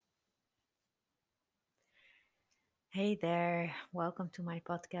Hey there, welcome to my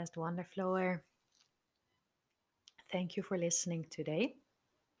podcast, Wonderflow.er. Thank you for listening today.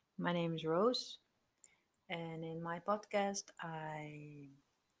 My name is Rose, and in my podcast, I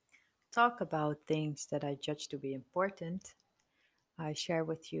talk about things that I judge to be important. I share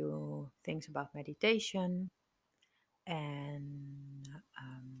with you things about meditation, and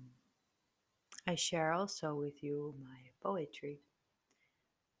I share also with you my poetry,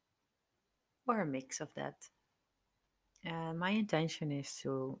 or a mix of that. And my intention is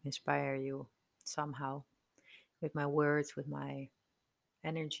to inspire you somehow with my words, with my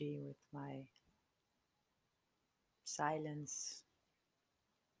energy, with my silence.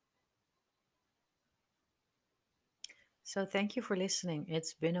 So thank you for listening.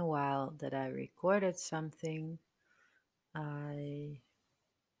 It's been a while that I recorded something. I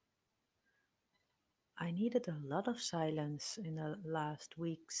I needed a lot of silence in the last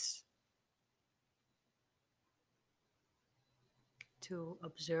weeks to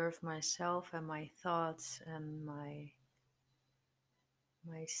observe myself and my thoughts and my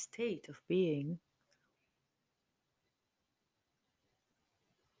state of being.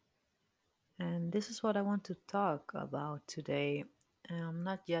 And this is what I want to talk about today. I'm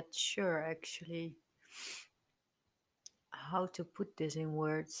not yet sure actually how to put this in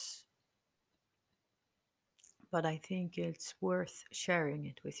words, but I think it's worth sharing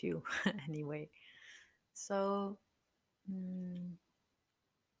it with you anyway. So, mm,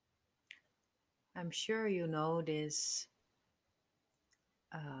 I'm sure you know this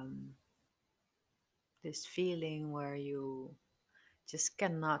feeling where you just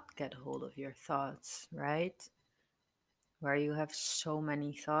cannot get hold of your thoughts, right? Where you have so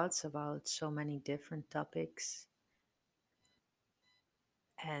many thoughts about so many different topics,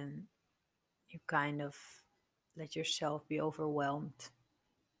 and you kind of let yourself be overwhelmed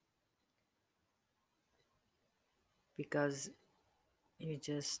because you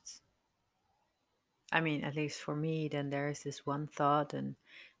just, I mean, at least for me, then there's this one thought, and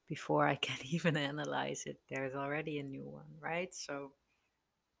before I can even analyze it, there's already a new one, right? So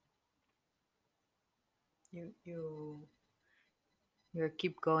you you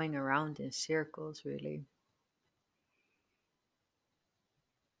keep going around in circles, really.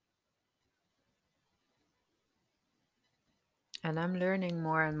 And I'm learning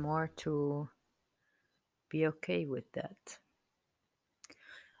more and more to be okay with that.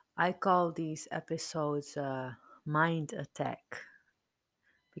 I call these episodes mind attack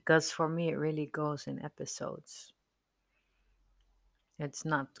because for me it really goes in episodes. It's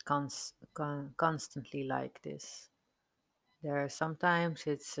not constantly like this. There are sometimes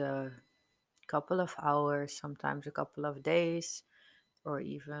it's a couple of hours, sometimes a couple of days, or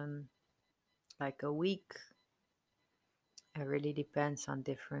even like a week. It really depends on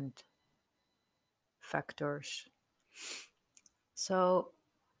different factors. So,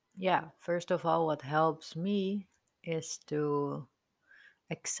 yeah, first of all, what helps me is to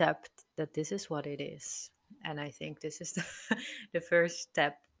accept that this is what it is. And I think this is the first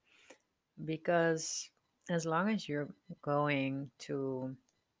step because as long as you're going to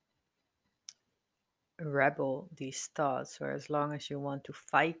rebel these thoughts, or as long as you want to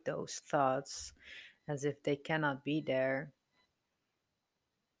fight those thoughts as if they cannot be there,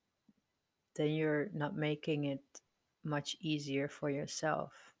 then you're not making it much easier for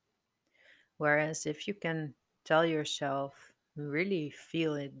yourself. Whereas if you can tell yourself, really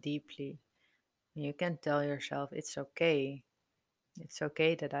feel it deeply, you can tell yourself, it's okay. It's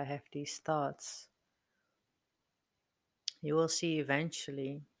okay that I have these thoughts. You will see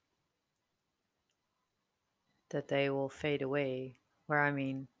eventually that they will fade away. Where I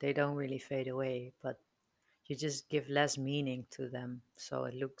mean, they don't really fade away, but you just give less meaning to them. So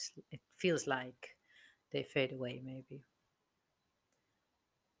it feels like they fade away, maybe.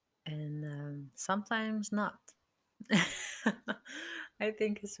 And sometimes not. I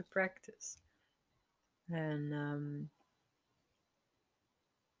think it's a practice. And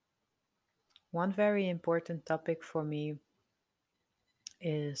one very important topic for me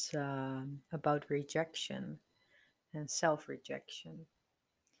is about rejection and self rejection.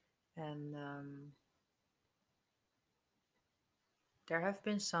 And there have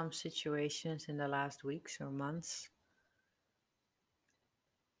been some situations in the last weeks or months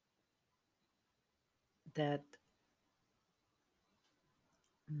that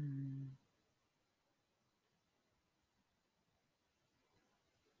mm,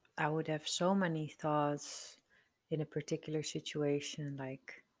 I would have so many thoughts in a particular situation,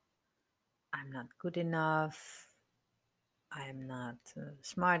 like, I'm not good enough, I'm not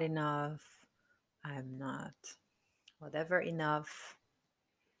smart enough, I'm not whatever enough.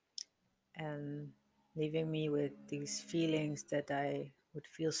 And leaving me with these feelings that I would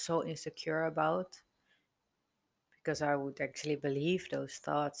feel so insecure about because I would actually believe those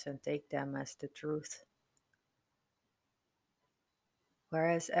thoughts and take them as the truth.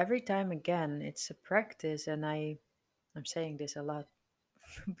 Whereas every time again, it's a practice, and I'm saying this a lot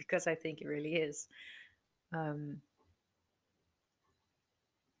because I think it really is. Um,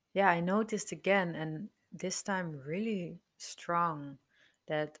 yeah, I noticed again, and this time really strong,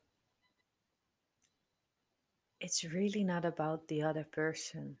 that it's really not about the other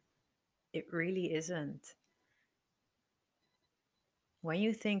person. It really isn't. When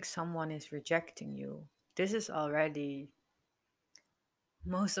you think someone is rejecting you, this is already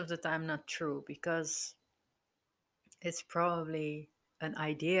most of the time not true because it's probably an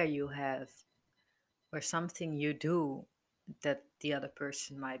idea you have or something you do that the other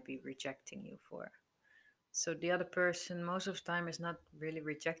person might be rejecting you for. So the other person most of the time is not really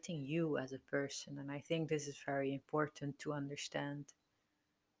rejecting you as a person, and I think this is very important to understand.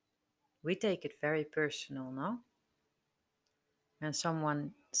 We take it very personal, no? When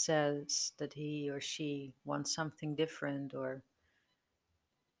someone says that he or she wants something different or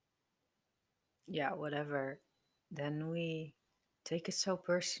yeah, whatever, then we take it so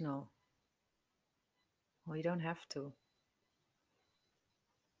personal. We don't have to.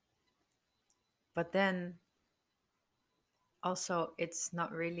 But then also, it's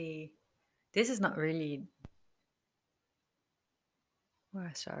not really, this is not really, oh,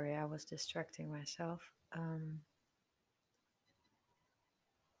 sorry, I was distracting myself.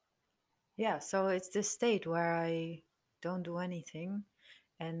 Yeah, so it's this state where I don't do anything.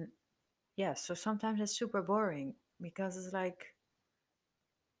 And yeah, so sometimes it's super boring because it's like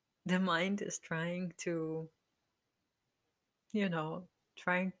the mind is trying to, you know,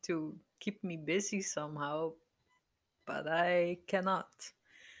 trying to keep me busy somehow, but I cannot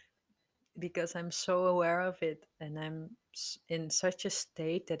because I'm so aware of it and in such a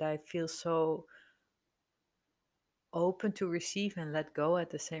state that I feel so open to receive and let go at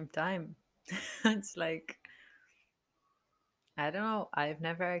the same time. It's like, I don't know, I've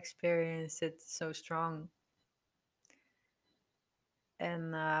never experienced it so strong.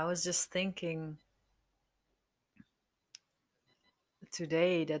 And I was just thinking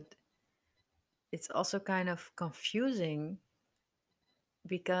today that it's also kind of confusing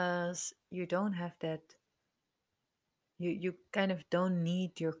because you don't have that, you kind of don't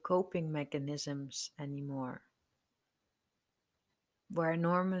need your coping mechanisms anymore. Where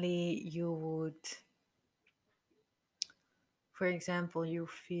normally you would, for example, you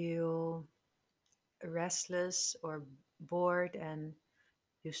feel restless or bored and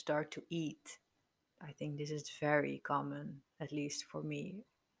you start to eat. I think this is very common, at least for me.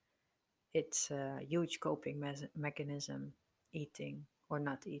 It's a huge coping mechanism, eating or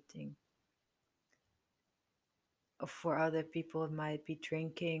not eating. For other people, it might be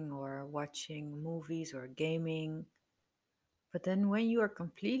drinking or watching movies or gaming. But then when you are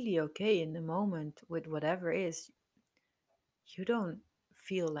completely okay in the moment with whatever is, you don't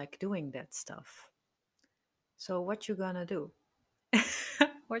feel like doing that stuff. So what you gonna do?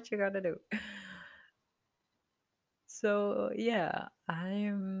 What you gonna do? So yeah,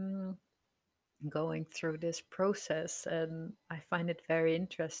 I'm going through this process and I find it very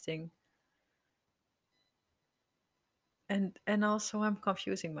interesting. And also I'm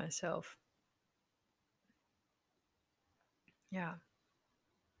confusing myself. Yeah.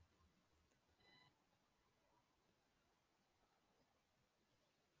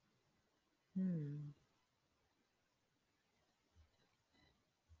 Hmm.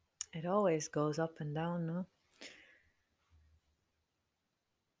 It always goes up and down, no?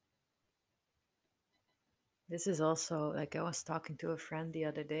 This is also like I was talking to a friend the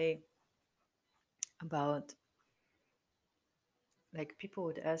other day about, like, people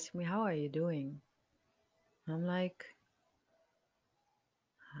would ask me, "How are you doing?" I'm like,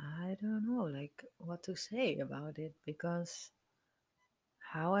 I don't know, like, what to say about it because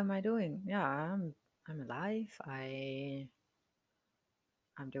how am I doing? Yeah, I'm alive.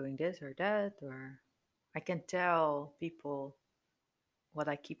 I'm doing this or that, or I can tell people what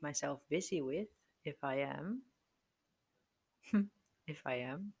I keep myself busy with if I am. If I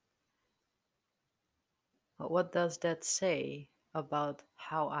am. But what does that say about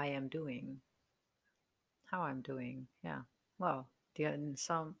how I am doing? How I'm doing? Yeah. Well,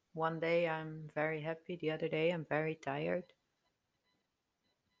 some one day I'm very happy, the other day I'm very tired.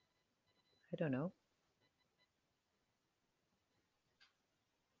 I don't know.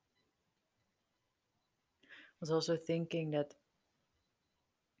 I was also thinking that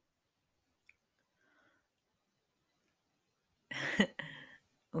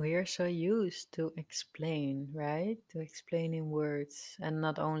We are so used to explain, right? To explain in words, and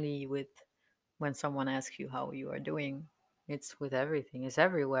not only with when someone asks you how you are doing, it's with everything, it's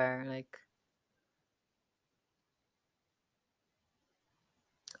everywhere. Like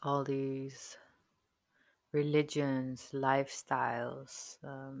all these religions, lifestyles,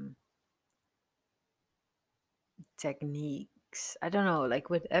 techniques. I don't know, like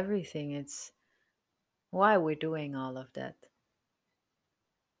with everything, it's why we're doing all of that,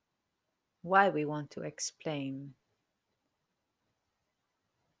 why we want to explain.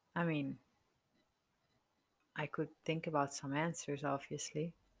 I mean, I could think about some answers,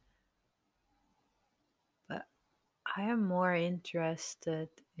 obviously, but I am more interested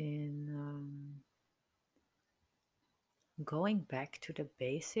in going back to the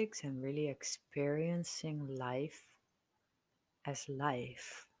basics and really experiencing life as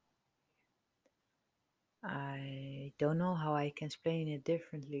life. I don't know how I can explain it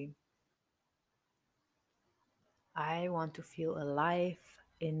differently. I want to feel alive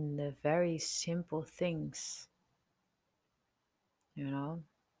in the very simple things, you know?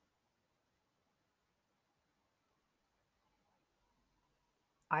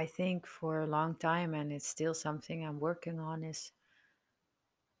 I think for a long time, and it's still something I'm working on, is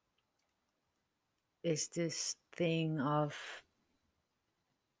this thing of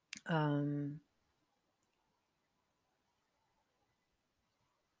um,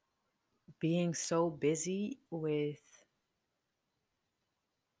 being so busy with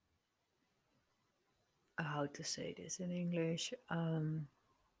how to say this in English,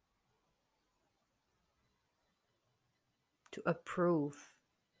 to approve,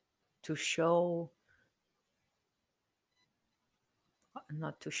 to show,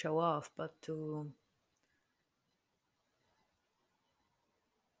 not to show off, but to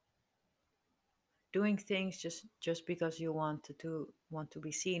doing things just because you want to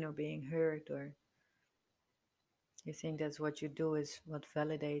be seen or being heard, or you think that's what you do is what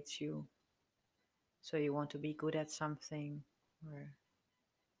validates you, so you want to be good at something. Or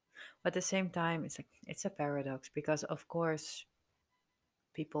but at the same time, it's like it's a paradox, because of course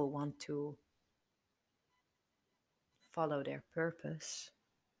people want to follow their purpose.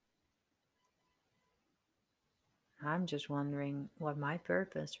 I'm just wondering what my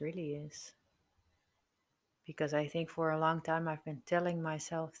purpose really is, because I think for a long time I've been telling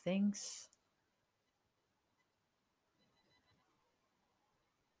myself things,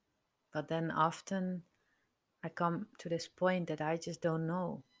 but then often I come to this point that I just don't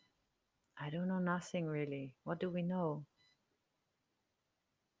know. I don't know nothing really. What do we know?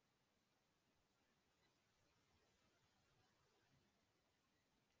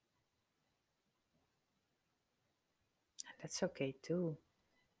 That's okay too.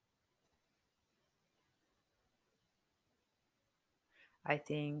 I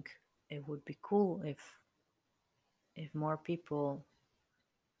think it would be cool if more people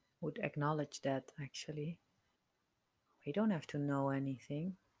would acknowledge that actually. We don't have to know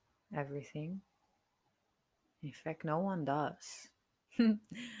anything, everything. In fact, no one does.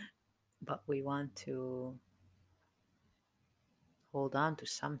 But we want to hold on to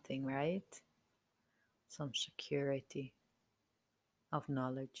something, right? Some security of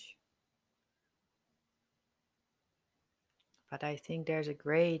knowledge. But I think there's a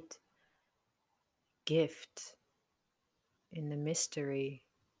great gift in the mystery,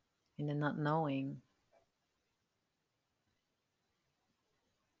 in the not knowing.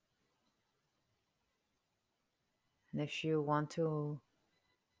 And if you want to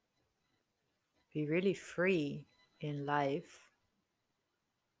be really free in life,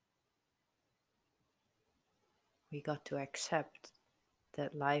 we got to accept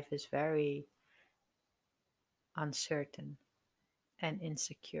that life is very uncertain and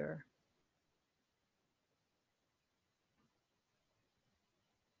insecure.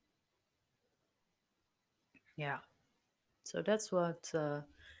 Yeah. So that's what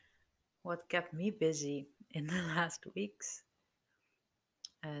kept me busy in the last weeks.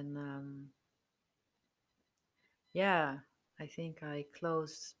 And yeah, I think I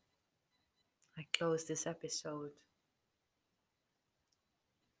closed this episode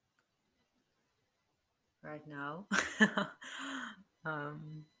right now.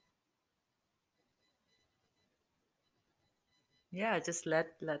 um, yeah, just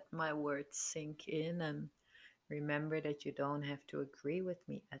let my words sink in, and remember that you don't have to agree with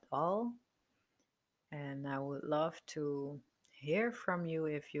me at all. And I would love to hear from you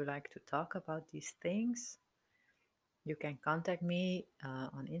if you like to talk about these things. You can contact me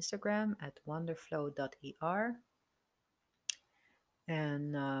on Instagram at wonderflow.er.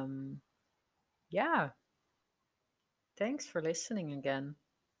 And yeah, thanks for listening again.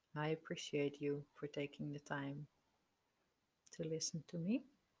 I appreciate you for taking the time to listen to me.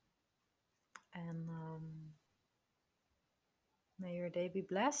 And may your day be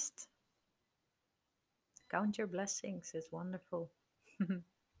blessed. Count your blessings. It's wonderful.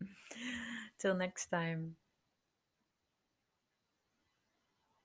 Till next time.